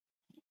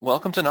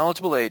Welcome to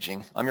Knowledgeable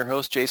Aging. I'm your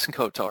host, Jason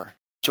Kotar.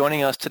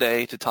 Joining us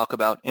today to talk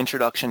about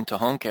Introduction to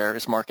Home Care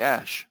is Mark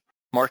Ash.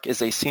 Mark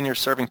is a senior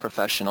serving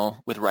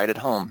professional with Right at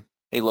Home,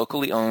 a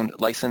locally owned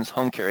licensed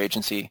home care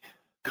agency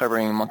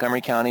covering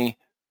Montgomery County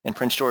and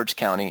Prince George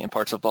County and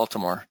parts of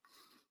Baltimore.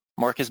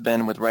 Mark has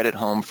been with Right at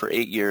Home for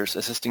 8 years,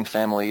 assisting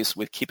families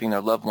with keeping their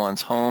loved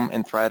ones home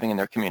and thriving in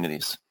their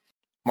communities.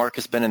 Mark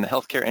has been in the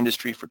healthcare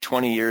industry for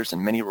 20 years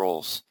in many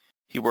roles.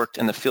 He worked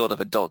in the field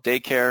of adult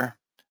daycare,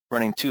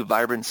 running 2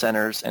 vibrant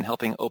centers and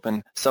helping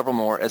open several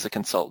more as a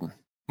consultant.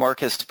 Mark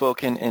has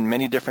spoken in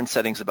many different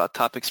settings about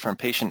topics from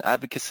patient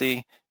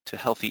advocacy to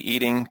healthy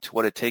eating to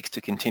what it takes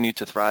to continue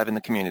to thrive in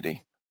the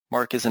community.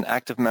 Mark is an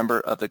active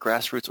member of the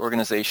Grassroots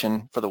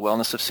Organization for the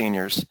Wellness of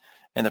Seniors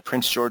and the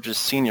Prince George's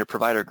Senior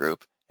Provider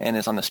Group and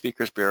is on the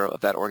Speakers Bureau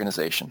of that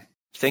organization.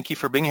 Thank you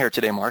for being here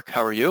today, Mark.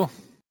 How are you?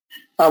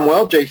 I'm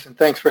well, Jason.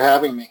 Thanks for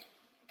having me.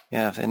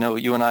 Yeah, I know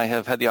you and I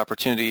have had the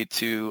opportunity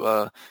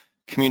to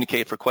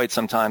communicate for quite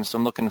some time, so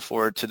I'm looking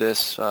forward to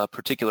this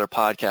particular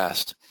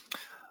podcast.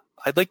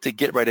 I'd like to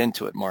get right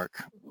into it,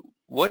 Mark.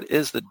 What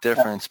is the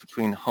difference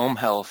between home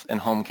health and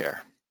home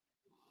care?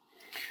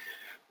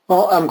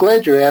 Well, I'm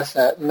glad you asked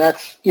that. And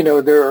that's,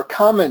 there are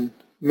common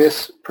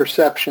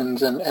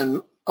misperceptions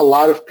and a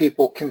lot of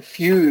people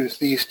confuse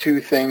these two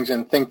things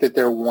and think that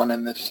they're one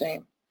and the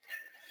same.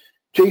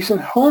 Jason,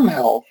 home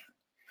health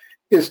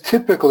is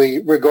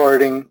typically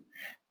regarding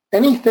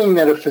anything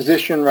that a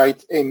physician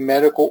writes a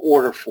medical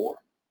order for,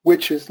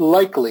 which is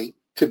likely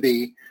to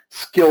be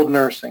skilled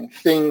nursing,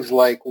 things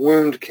like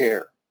wound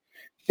care,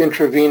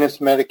 intravenous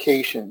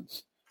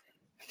medications,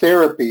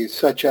 therapies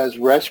such as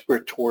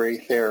respiratory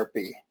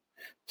therapy,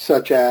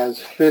 such as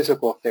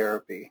physical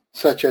therapy,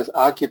 such as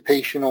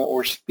occupational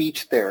or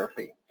speech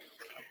therapy,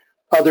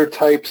 other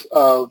types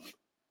of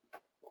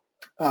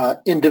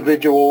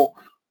individual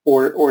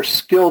or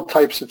skilled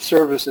types of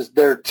services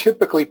that are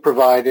typically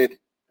provided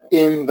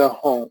in the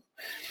home.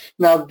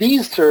 Now,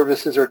 these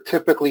services are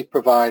typically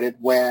provided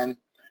when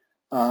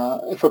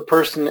if a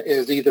person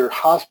is either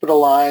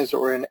hospitalized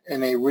or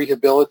in a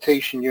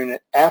rehabilitation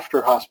unit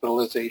after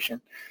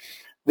hospitalization,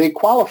 they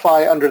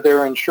qualify under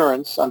their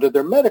insurance, under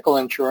their medical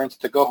insurance,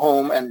 to go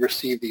home and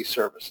receive these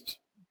services.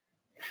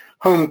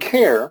 Home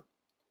care,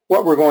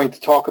 what we're going to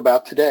talk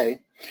about today,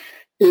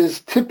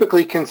 is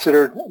typically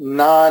considered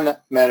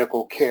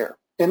non-medical care.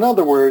 In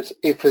other words,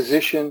 a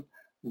physician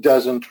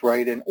doesn't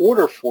write an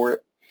order for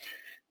it.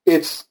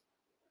 It's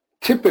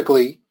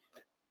typically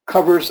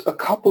covers a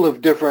couple of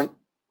different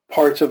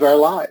parts of our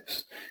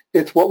lives.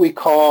 It's what we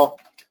call,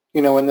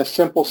 in the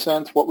simple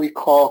sense, what we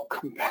call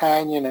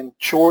companion and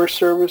chore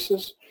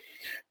services,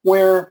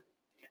 where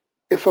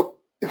if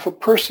a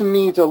person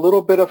needs a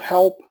little bit of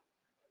help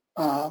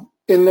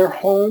in their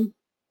home,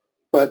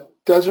 but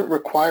doesn't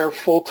require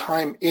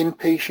full-time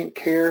inpatient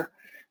care,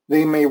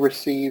 they may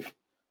receive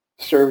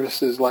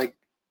services like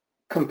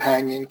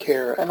companion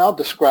care, and I'll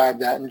describe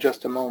that in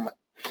just a moment.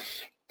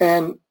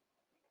 And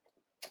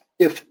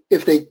if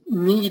they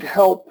need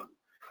help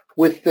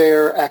with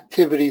their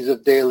activities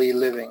of daily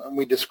living, and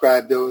we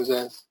describe those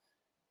as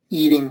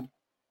eating,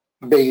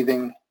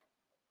 bathing,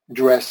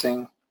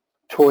 dressing,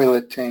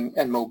 toileting,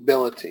 and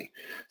mobility.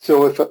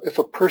 So if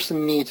a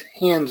person needs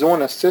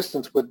hands-on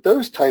assistance with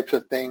those types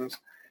of things,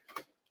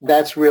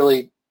 that's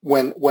really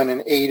when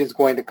an aide is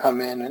going to come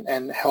in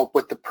and help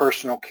with the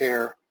personal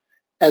care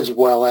as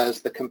well as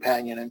the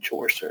companion and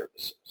chore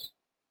services.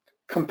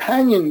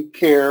 Companion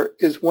care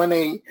is when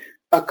a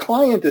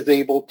client is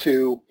able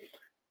to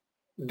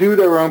do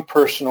their own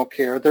personal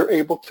care. They're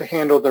able to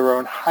handle their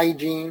own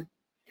hygiene.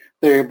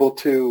 They're able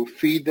to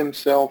feed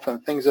themselves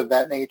and things of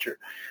that nature.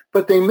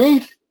 But they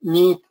may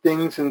need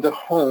things in the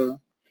home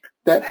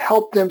that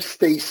help them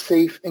stay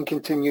safe and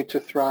continue to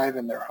thrive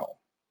in their home.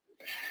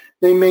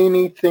 They may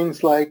need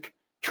things like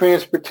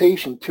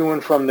transportation to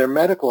and from their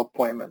medical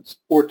appointments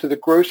or to the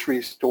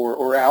grocery store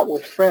or out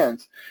with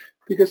friends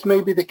because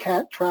maybe they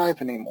can't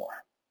drive anymore.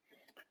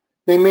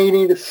 They may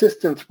need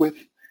assistance with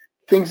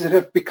things that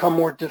have become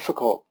more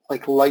difficult,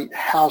 like light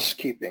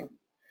housekeeping,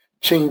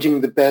 changing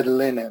the bed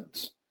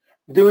linens,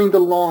 doing the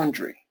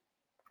laundry,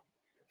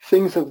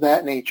 things of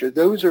that nature.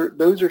 Those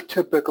are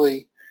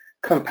typically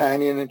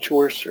companion and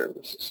chore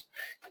services.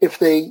 If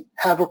they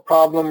have a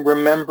problem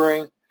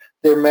remembering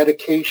their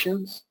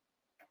medications,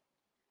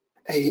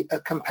 a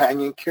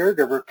companion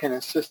caregiver can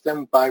assist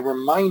them by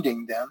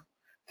reminding them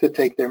to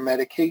take their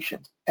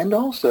medications. And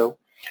also,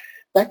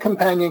 that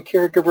companion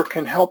caregiver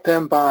can help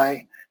them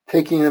by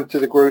taking them to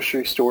the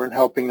grocery store and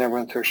helping them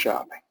with their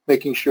shopping,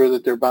 making sure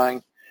that they're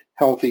buying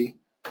healthy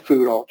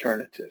food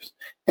alternatives.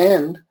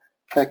 And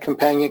that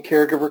companion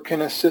caregiver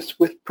can assist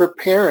with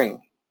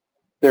preparing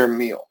their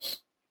meals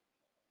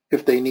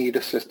if they need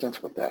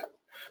assistance with that.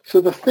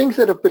 So the things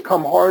that have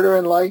become harder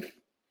in life,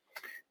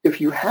 if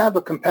you have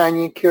a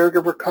companion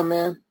caregiver come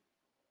in,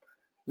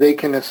 they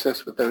can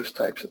assist with those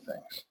types of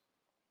things.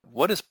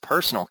 What is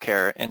personal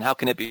care and how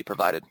can it be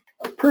provided?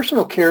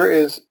 Personal care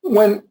is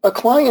when a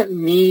client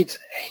needs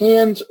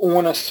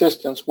hands-on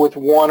assistance with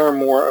one or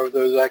more of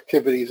those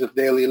activities of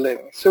daily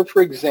living. So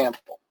for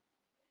example,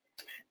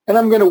 And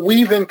I'm going to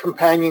weave in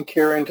companion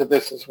care into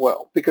this as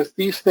well, because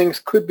these things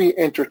could be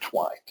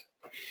intertwined.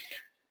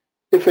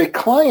 If a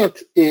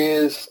client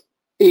is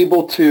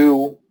able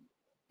to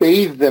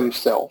bathe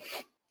themselves,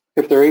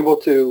 if they're able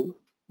to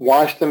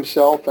wash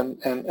themselves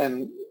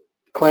and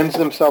cleanse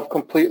themselves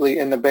completely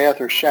in the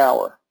bath or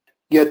shower,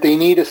 yet they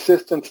need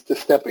assistance to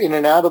step in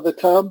and out of the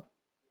tub,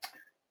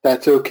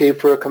 that's okay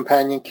for a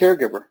companion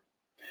caregiver.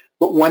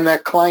 But when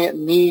that client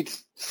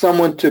needs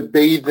someone to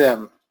bathe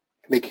them,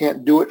 they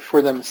can't do it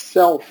for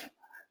themselves,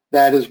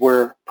 that is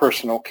where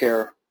personal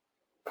care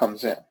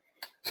comes in.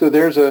 So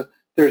there's a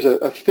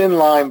thin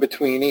line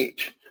between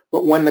each.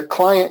 But when the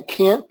client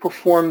can't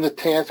perform the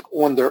task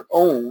on their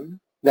own,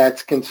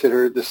 that's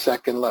considered the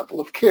second level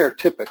of care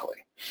typically.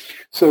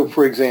 So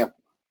for example,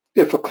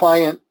 if a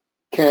client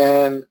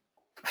can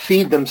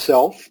feed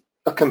themselves,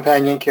 a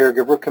companion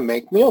caregiver can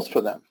make meals for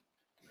them.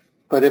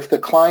 But if the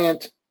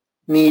client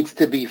needs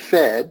to be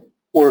fed,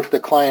 or if the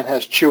client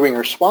has chewing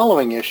or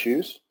swallowing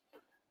issues,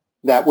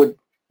 that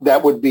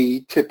would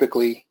be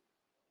typically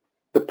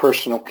the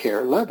personal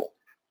care level.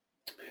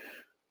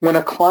 When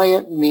a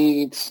client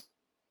needs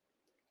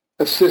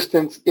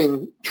assistance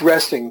in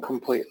dressing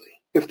completely,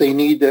 if they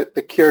need the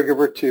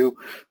caregiver to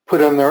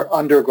put on their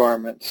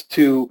undergarments,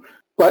 to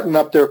button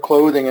up their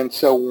clothing and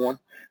so on,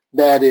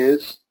 that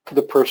is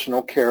the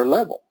personal care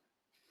level.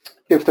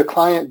 If the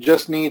client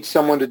just needs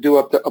someone to do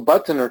up a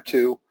button or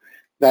two,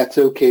 that's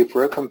okay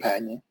for a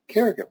companion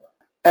caregiver.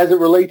 As it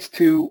relates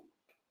to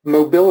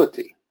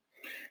mobility,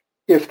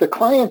 if the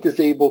client is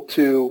able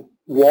to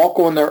walk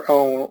on their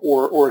own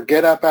or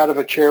get up out of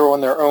a chair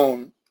on their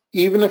own,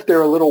 even if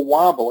they're a little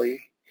wobbly,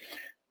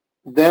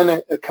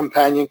 then a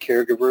companion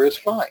caregiver is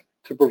fine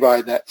to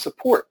provide that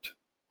support.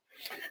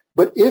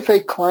 But if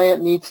a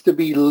client needs to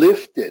be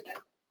lifted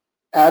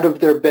out of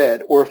their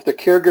bed, or if the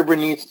caregiver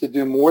needs to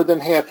do more than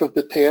half of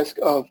the task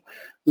of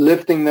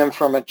lifting them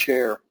from a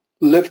chair,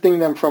 lifting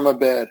them from a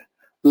bed,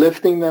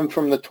 lifting them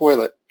from the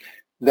toilet,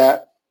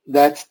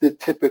 that's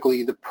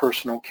typically the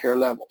personal care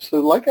level.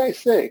 So like I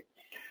say,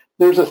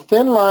 there's a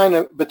thin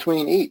line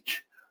between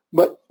each,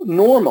 but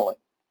normally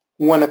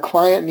when a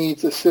client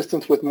needs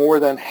assistance with more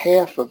than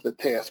half of the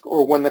task,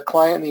 or when the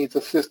client needs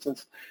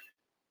assistance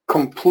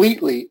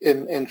completely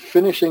in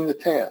finishing the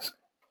task,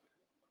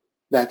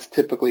 that's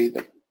typically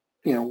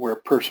where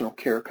personal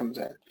care comes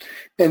in.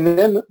 And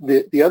then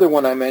the other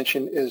one I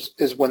mentioned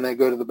is when they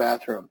go to the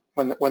bathroom,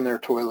 when they're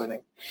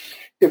toileting.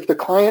 If the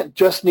client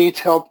just needs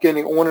help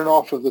getting on and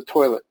off of the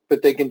toilet,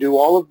 but they can do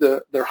all of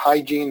their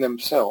hygiene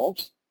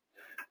themselves,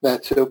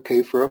 that's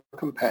okay for a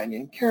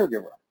companion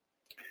caregiver.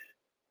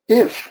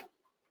 If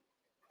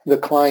the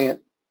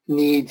client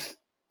needs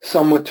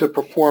someone to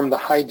perform the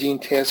hygiene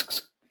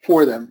tasks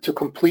for them, to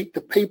complete the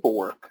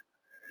paperwork,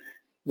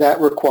 that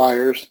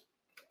requires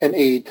an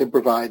aide to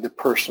provide the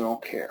personal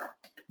care.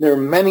 There are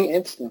many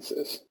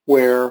instances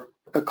where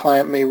a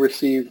client may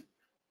receive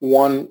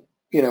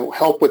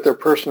help with their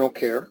personal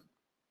care,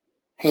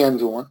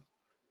 hands-on,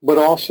 but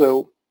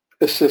also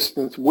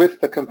assistance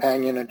with the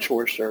companion and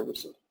chore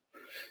services.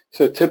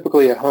 So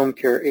typically a home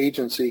care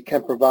agency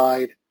can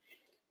provide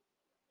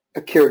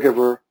a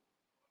caregiver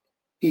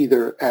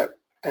either at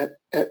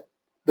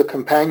the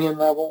companion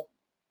level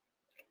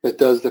that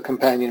does the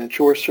companion and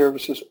chore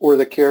services, or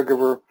the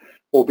caregiver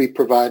will be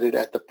provided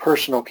at the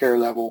personal care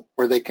level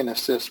where they can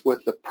assist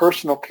with the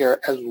personal care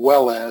as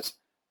well as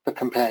the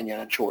companion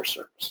and chore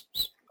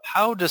services.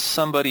 How does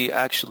somebody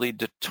actually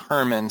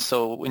determine,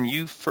 so when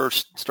you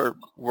first start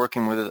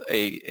working with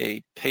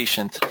a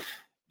patient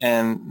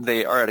and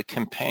they are at a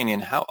companion,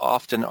 how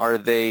often are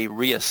they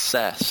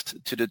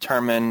reassessed to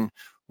determine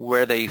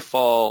where they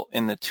fall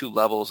in the two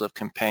levels of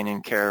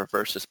companion care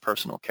versus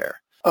personal care?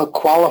 A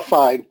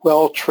qualified,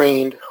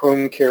 well-trained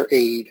home care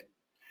aide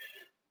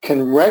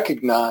can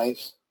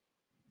recognize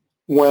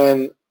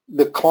when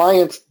the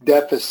client's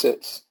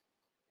deficits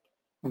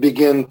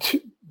begin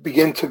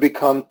to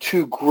become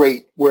too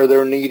great, where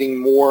they're needing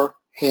more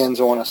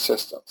hands-on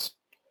assistance.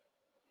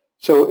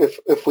 So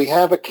if we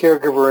have a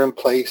caregiver in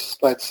place,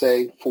 let's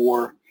say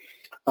for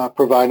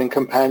providing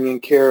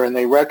companion care, and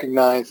they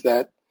recognize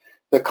that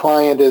the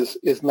client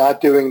is not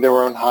doing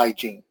their own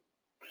hygiene,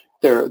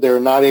 they're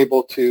not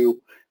able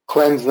to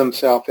cleanse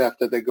themselves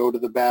after they go to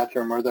the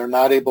bathroom, or they're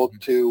not able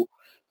to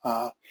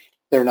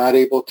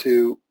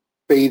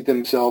bathe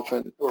themselves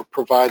or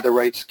provide the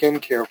right skin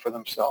care for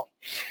themselves.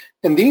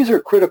 And these are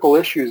critical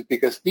issues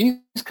because these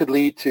could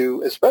lead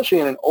to, especially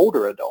in an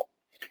older adult,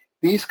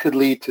 these could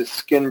lead to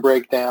skin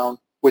breakdown,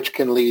 which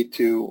can lead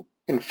to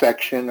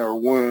infection or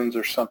wounds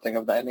or something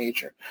of that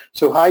nature.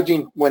 So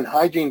when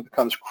hygiene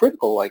becomes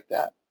critical like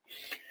that,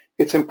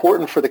 it's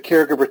important for the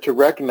caregiver to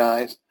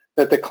recognize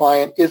that the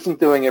client isn't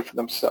doing it for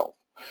themselves.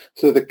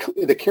 So the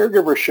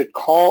caregiver should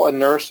call a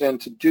nurse in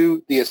to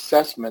do the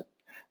assessment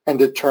and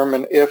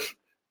determine if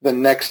the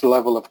next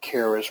level of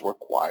care is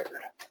required.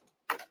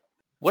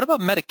 What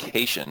about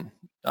medication?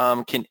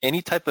 Can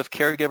any type of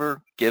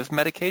caregiver give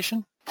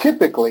medication?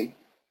 Typically,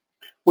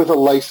 with a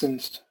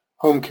licensed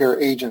home care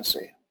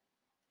agency,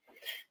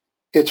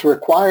 it's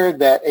required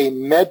that a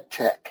med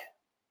tech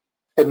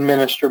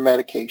administer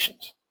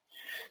medications.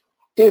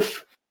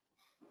 If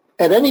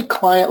at any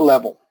client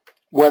level,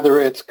 whether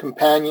it's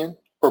companion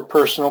or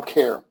personal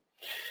care,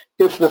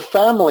 if the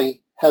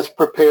family has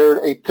prepared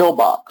a pill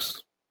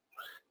box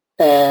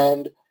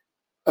and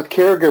a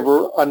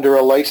caregiver under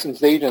a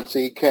licensed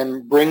agency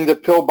can bring the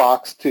pill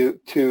box to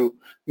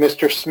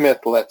Mr. Smith,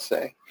 let's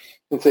say,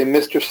 and say,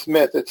 Mr.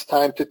 Smith, it's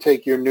time to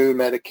take your new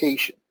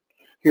medication.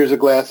 Here's a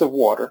glass of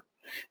water.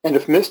 And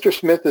if Mr.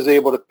 Smith is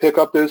able to pick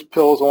up those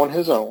pills on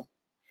his own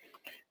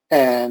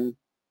and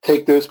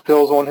take those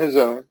pills on his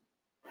own,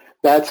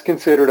 that's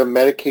considered a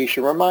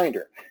medication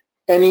reminder.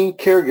 Any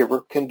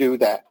caregiver can do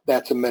that.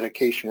 That's a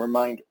medication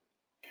reminder.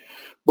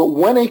 But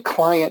when a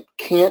client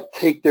can't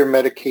take their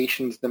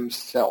medications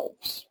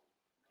themselves,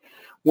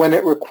 when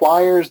it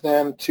requires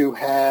them to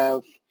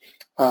have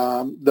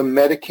the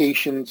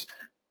medications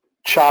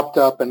chopped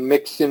up and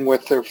mixed in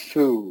with their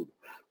food,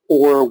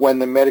 or when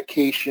the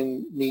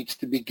medication needs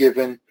to be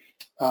given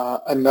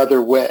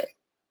another way,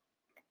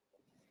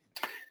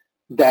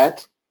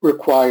 that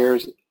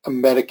requires a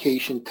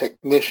medication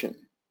technician,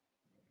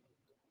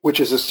 which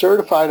is a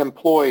certified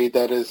employee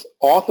that is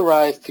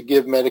authorized to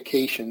give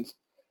medications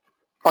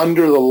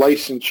under the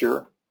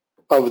licensure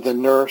of the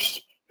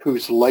nurse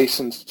who's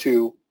licensed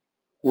to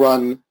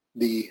run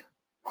the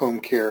home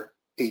care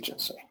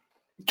agency.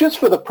 Just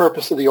for the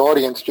purpose of the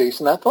audience,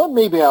 Jason, I thought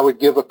maybe I would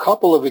give a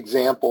couple of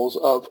examples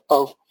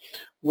of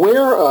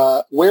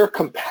where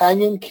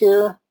companion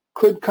care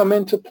could come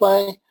into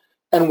play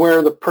and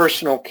where the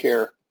personal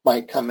care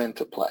might come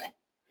into play.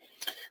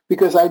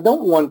 Because I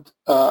don't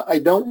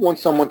want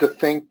someone to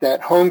think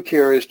that home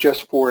care is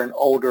just for an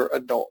older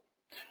adult.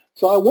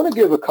 So I want to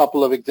give a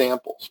couple of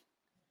examples.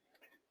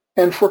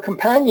 And for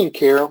companion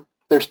care,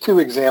 there's two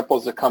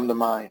examples that come to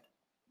mind.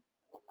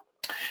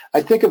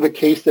 I think of a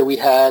case that we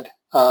had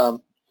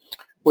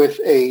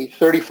with a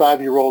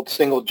 35-year-old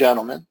single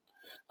gentleman.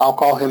 I'll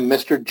call him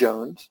Mr.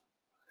 Jones.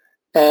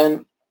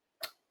 And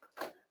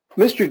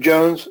Mr.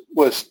 Jones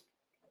was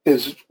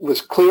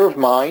clear of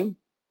mind,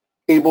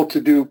 able to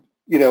do,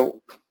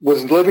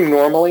 was living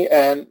normally,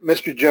 and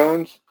Mr.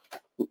 Jones,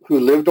 who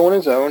lived on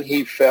his own,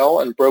 he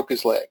fell and broke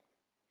his leg.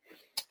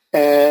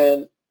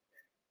 And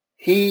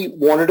he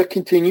wanted to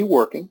continue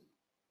working,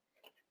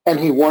 and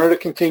he wanted to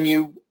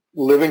continue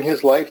living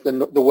his life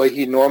the way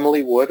he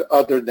normally would,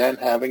 other than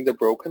having the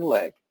broken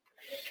leg.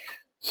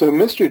 So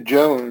Mr.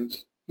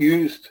 Jones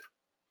used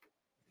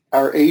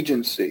our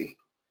agency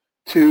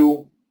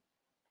to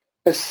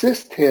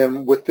assist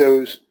him with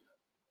those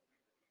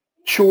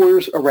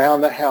chores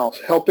around the house,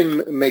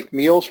 helping make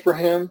meals for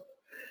him,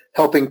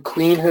 helping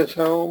clean his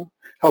home,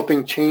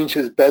 helping change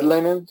his bed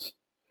linens,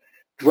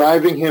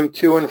 driving him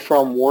to and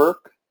from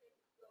work.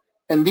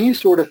 And these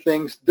sort of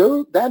things,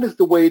 that is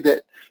the way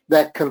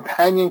that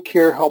companion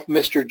care helped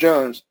Mr.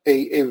 Jones,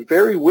 a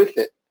very with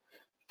it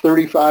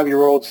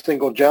 35-year-old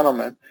single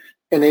gentleman,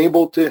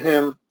 enabled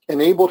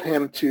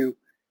him to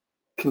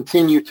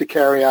continue to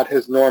carry out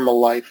his normal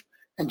life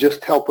and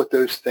just help with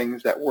those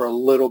things that were a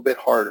little bit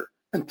harder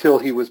until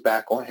he was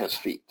back on his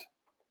feet.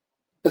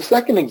 The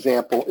second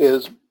example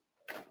is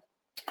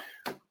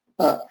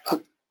a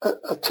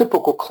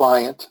typical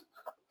client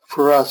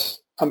for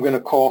us. I'm going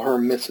to call her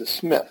Mrs.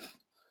 Smith,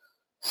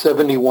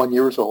 71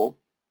 years old.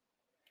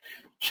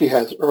 She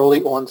has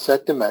early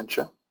onset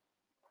dementia.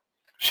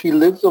 She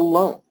lives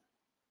alone,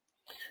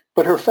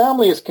 but her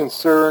family is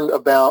concerned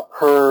about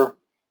her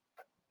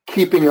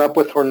keeping up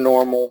with her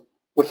normal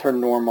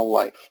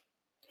life.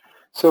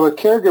 So a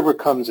caregiver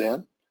comes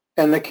in,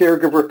 and the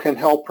caregiver can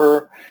help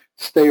her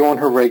stay on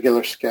her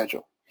regular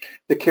schedule.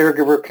 The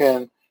caregiver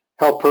can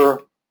help her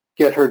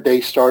get her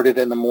day started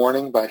in the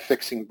morning by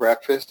fixing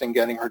breakfast and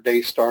getting her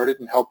day started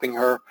and helping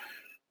her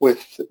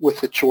with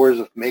the chores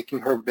of making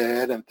her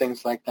bed and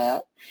things like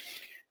that.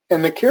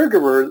 And the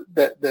caregiver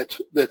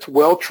that's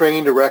well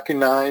trained to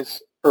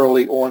recognize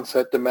early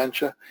onset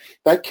dementia,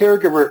 that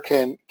caregiver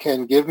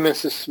can give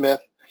Mrs. Smith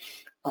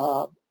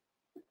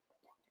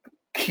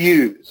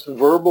cues,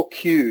 verbal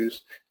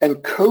cues,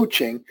 and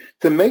coaching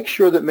to make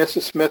sure that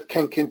Mrs. Smith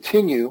can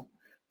continue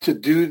to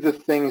do the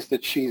things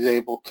that she's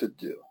able to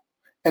do.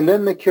 And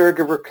then the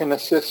caregiver can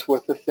assist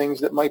with the things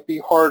that might be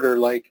harder,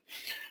 like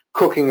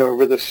cooking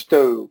over the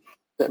stove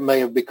that may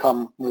have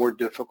become more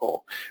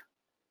difficult,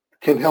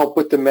 can help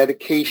with the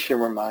medication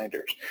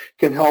reminders,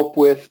 can help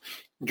with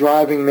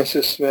driving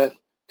Mrs. Smith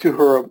to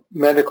her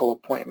medical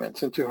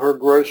appointments and to her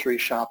grocery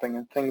shopping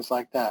and things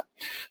like that.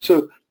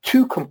 So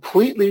two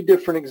completely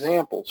different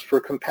examples for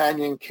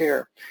companion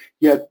care,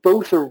 yet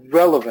both are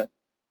relevant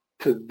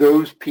to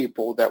those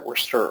people that were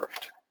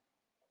served.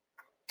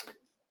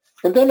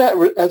 And then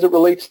as it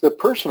relates to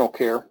personal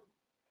care,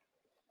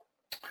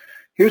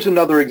 here's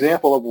another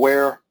example of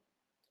where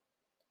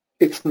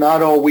it's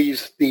not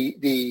always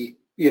the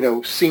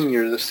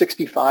senior, the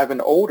 65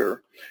 and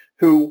older,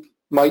 who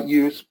might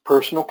use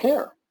personal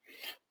care.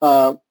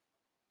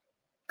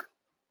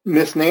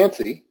 Miss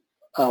Nancy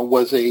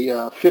was a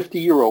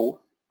 50-year-old,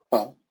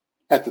 well,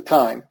 at the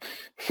time,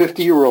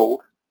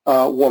 50-year-old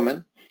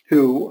woman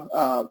who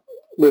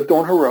lived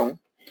on her own,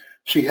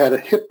 she had a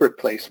hip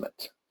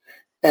replacement,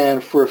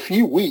 and for a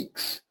few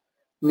weeks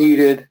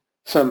needed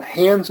some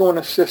hands-on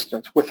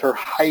assistance with her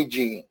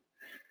hygiene,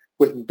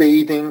 with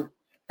bathing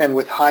and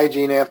with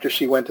hygiene after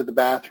she went to the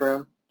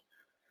bathroom,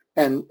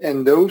 and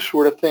those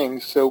sort of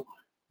things. So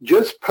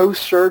just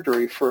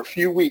post-surgery for a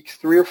few weeks,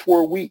 3 or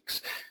 4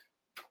 weeks,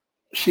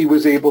 she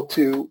was able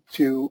to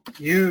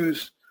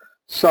use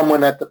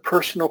someone at the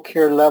personal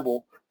care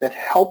level that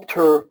helped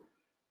her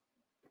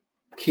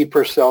keep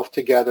herself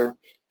together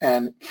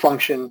and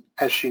function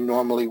as she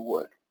normally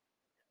would.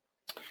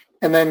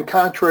 And then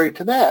contrary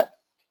to that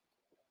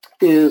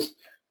is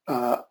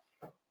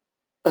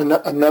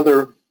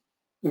another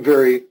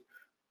very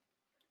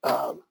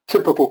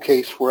typical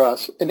case for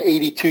us, an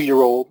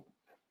 82-year-old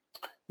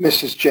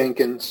Mr.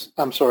 Jenkins,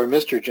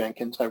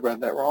 I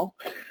read that wrong,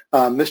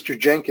 Mr.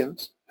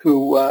 Jenkins,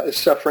 who is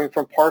suffering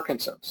from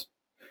Parkinson's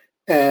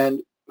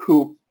and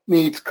who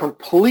needs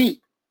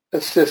complete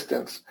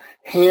assistance,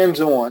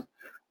 hands-on,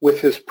 with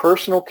his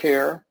personal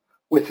care,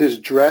 with his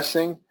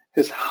dressing,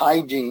 his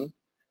hygiene,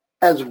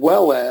 as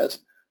well as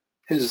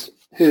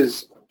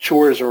his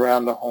chores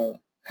around the home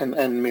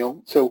and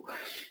meal. So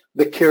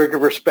the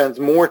caregiver spends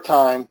more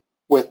time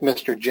with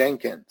Mr.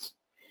 Jenkins.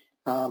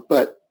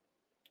 But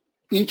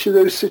each of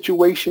those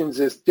situations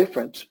is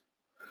different,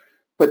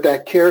 but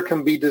that care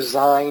can be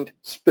designed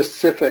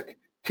specific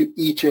to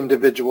each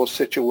individual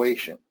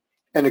situation.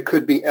 And it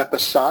could be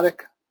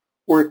episodic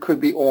or it could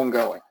be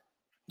ongoing.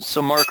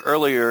 So Mark,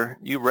 earlier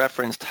you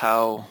referenced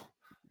how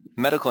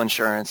medical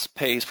insurance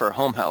pays for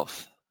home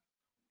health.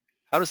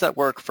 How does that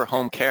work for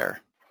home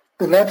care?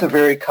 And that's a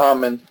very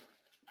common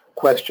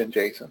question,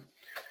 Jason.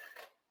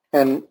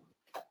 And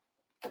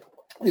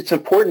it's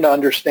important to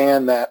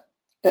understand that,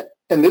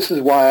 and this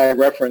is why I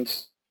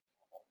reference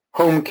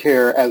home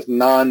care as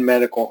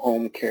non-medical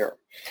home care,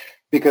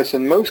 because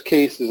in most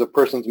cases, a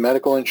person's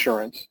medical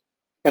insurance,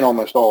 in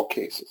almost all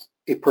cases,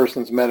 a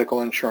person's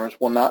medical insurance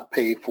will not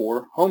pay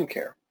for home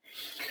care.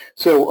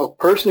 So a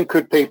person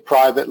could pay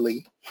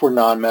privately for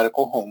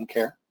non-medical home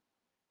care.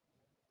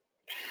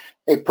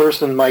 A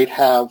person might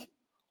have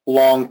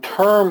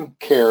long-term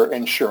care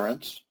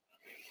insurance,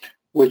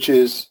 which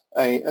is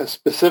a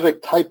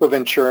specific type of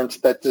insurance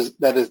that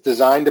is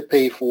designed to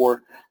pay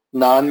for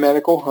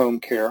non-medical home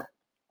care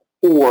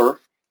or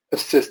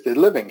assisted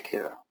living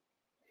care.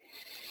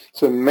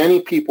 So many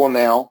people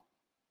now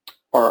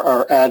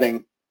are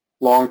adding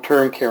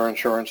long-term care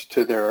insurance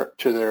to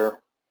their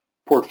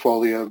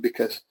portfolio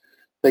because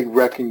they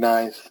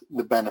recognize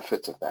the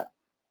benefits of that.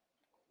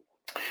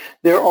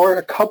 There are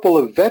a couple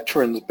of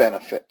veterans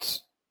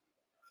benefits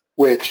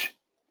which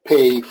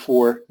pay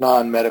for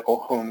non-medical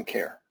home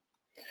care.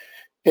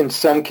 In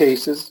some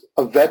cases,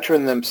 a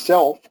veteran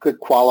themselves could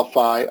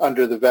qualify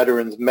under the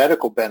veteran's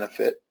medical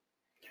benefit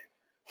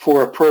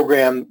for a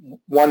program.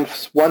 One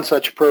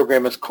such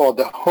program is called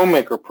the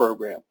Homemaker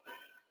Program,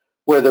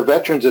 where the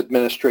Veterans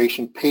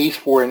Administration pays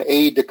for an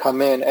aide to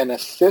come in and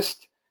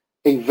assist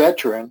a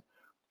veteran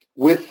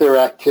with their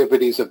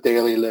activities of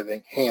daily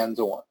living,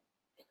 hands-on.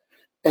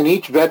 And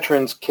each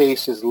veteran's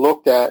case is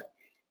looked at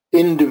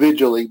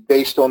individually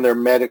based on their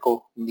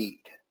medical need.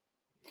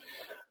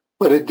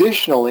 But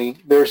additionally,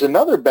 there's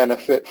another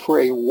benefit for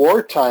a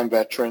wartime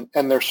veteran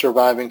and their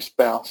surviving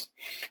spouse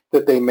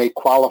that they may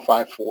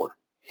qualify for.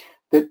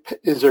 That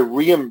is a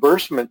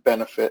reimbursement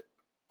benefit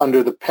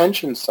under the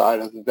pension side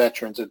of the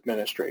Veterans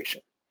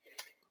Administration.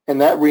 And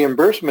that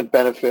reimbursement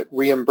benefit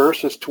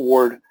reimburses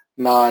toward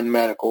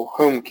non-medical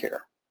home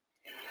care.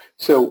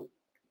 So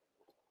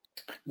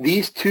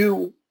these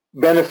two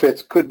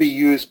benefits could be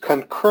used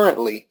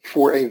concurrently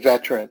for a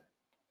veteran.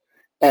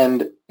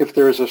 And if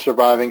there is a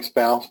surviving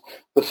spouse,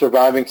 the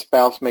surviving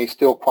spouse may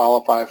still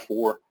qualify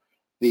for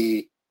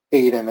the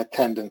aid and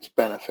attendance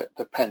benefit,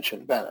 the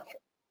pension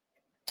benefit.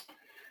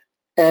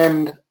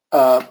 And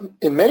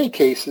in many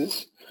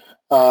cases,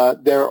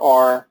 there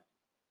are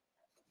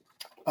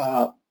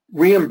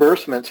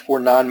reimbursements for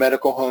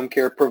non-medical home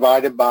care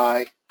provided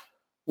by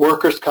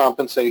workers'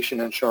 compensation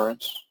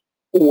insurance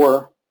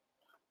or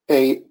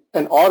an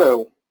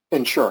auto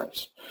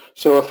insurance.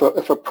 So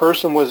if a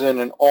person was in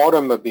an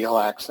automobile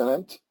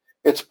accident,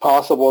 it's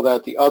possible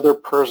that the other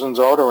person's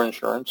auto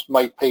insurance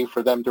might pay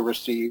for them to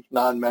receive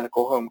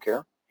non-medical home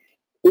care.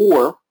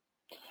 Or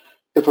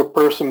if a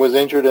person was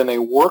injured in a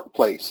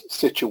workplace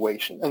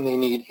situation and they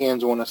need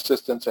hands-on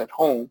assistance at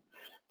home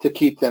to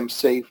keep them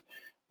safe,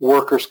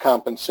 workers'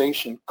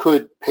 compensation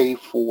could pay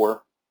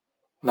for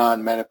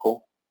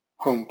non-medical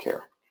home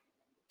care.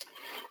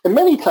 And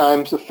many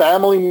times the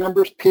family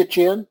members pitch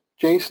in,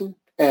 Jason,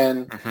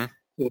 and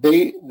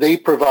they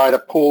provide a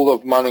pool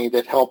of money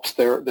that helps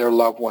their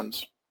loved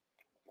ones.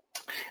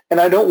 And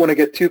I don't want to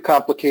get too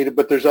complicated,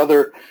 but there's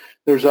other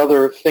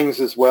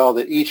things as well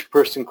that each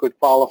person could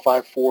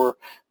qualify for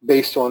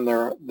based on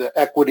the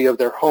equity of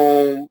their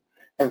home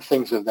and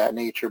things of that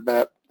nature.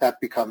 But that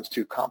becomes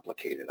too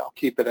complicated. I'll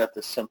keep it at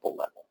the simple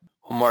level.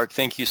 Well, Mark,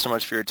 thank you so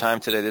much for your time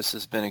today. This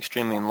has been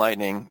extremely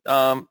enlightening.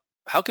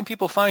 How can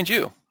people find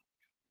you?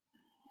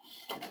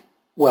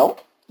 Well,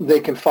 they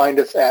can find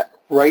us at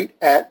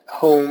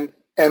rightathomemd.com.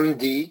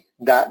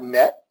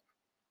 knowledgeableaging.net.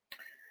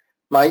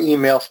 My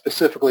email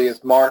specifically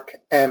is mark,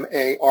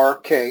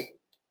 M-A-R-K,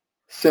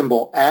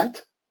 symbol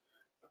at,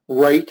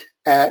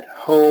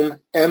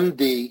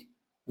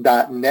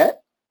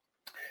 rightathomemd.net.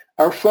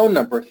 Our phone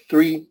number,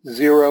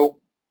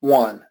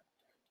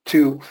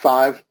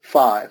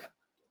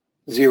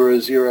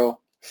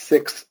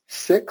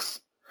 301-255-0066.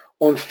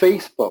 On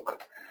Facebook,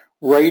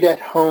 Right at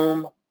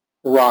Home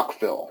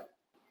Rockville.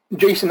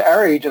 Jason,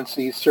 our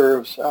agency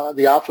serves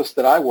the office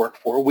that I work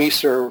for. We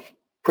serve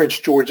Prince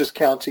George's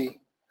County,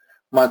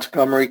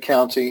 Montgomery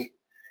County,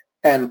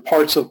 and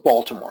parts of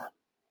Baltimore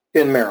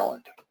in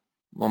Maryland.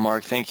 Well,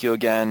 Mark, thank you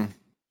again.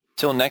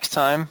 Till next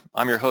time,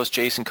 I'm your host,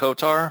 Jason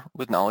Kotar,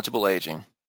 with Knowledgeable Aging.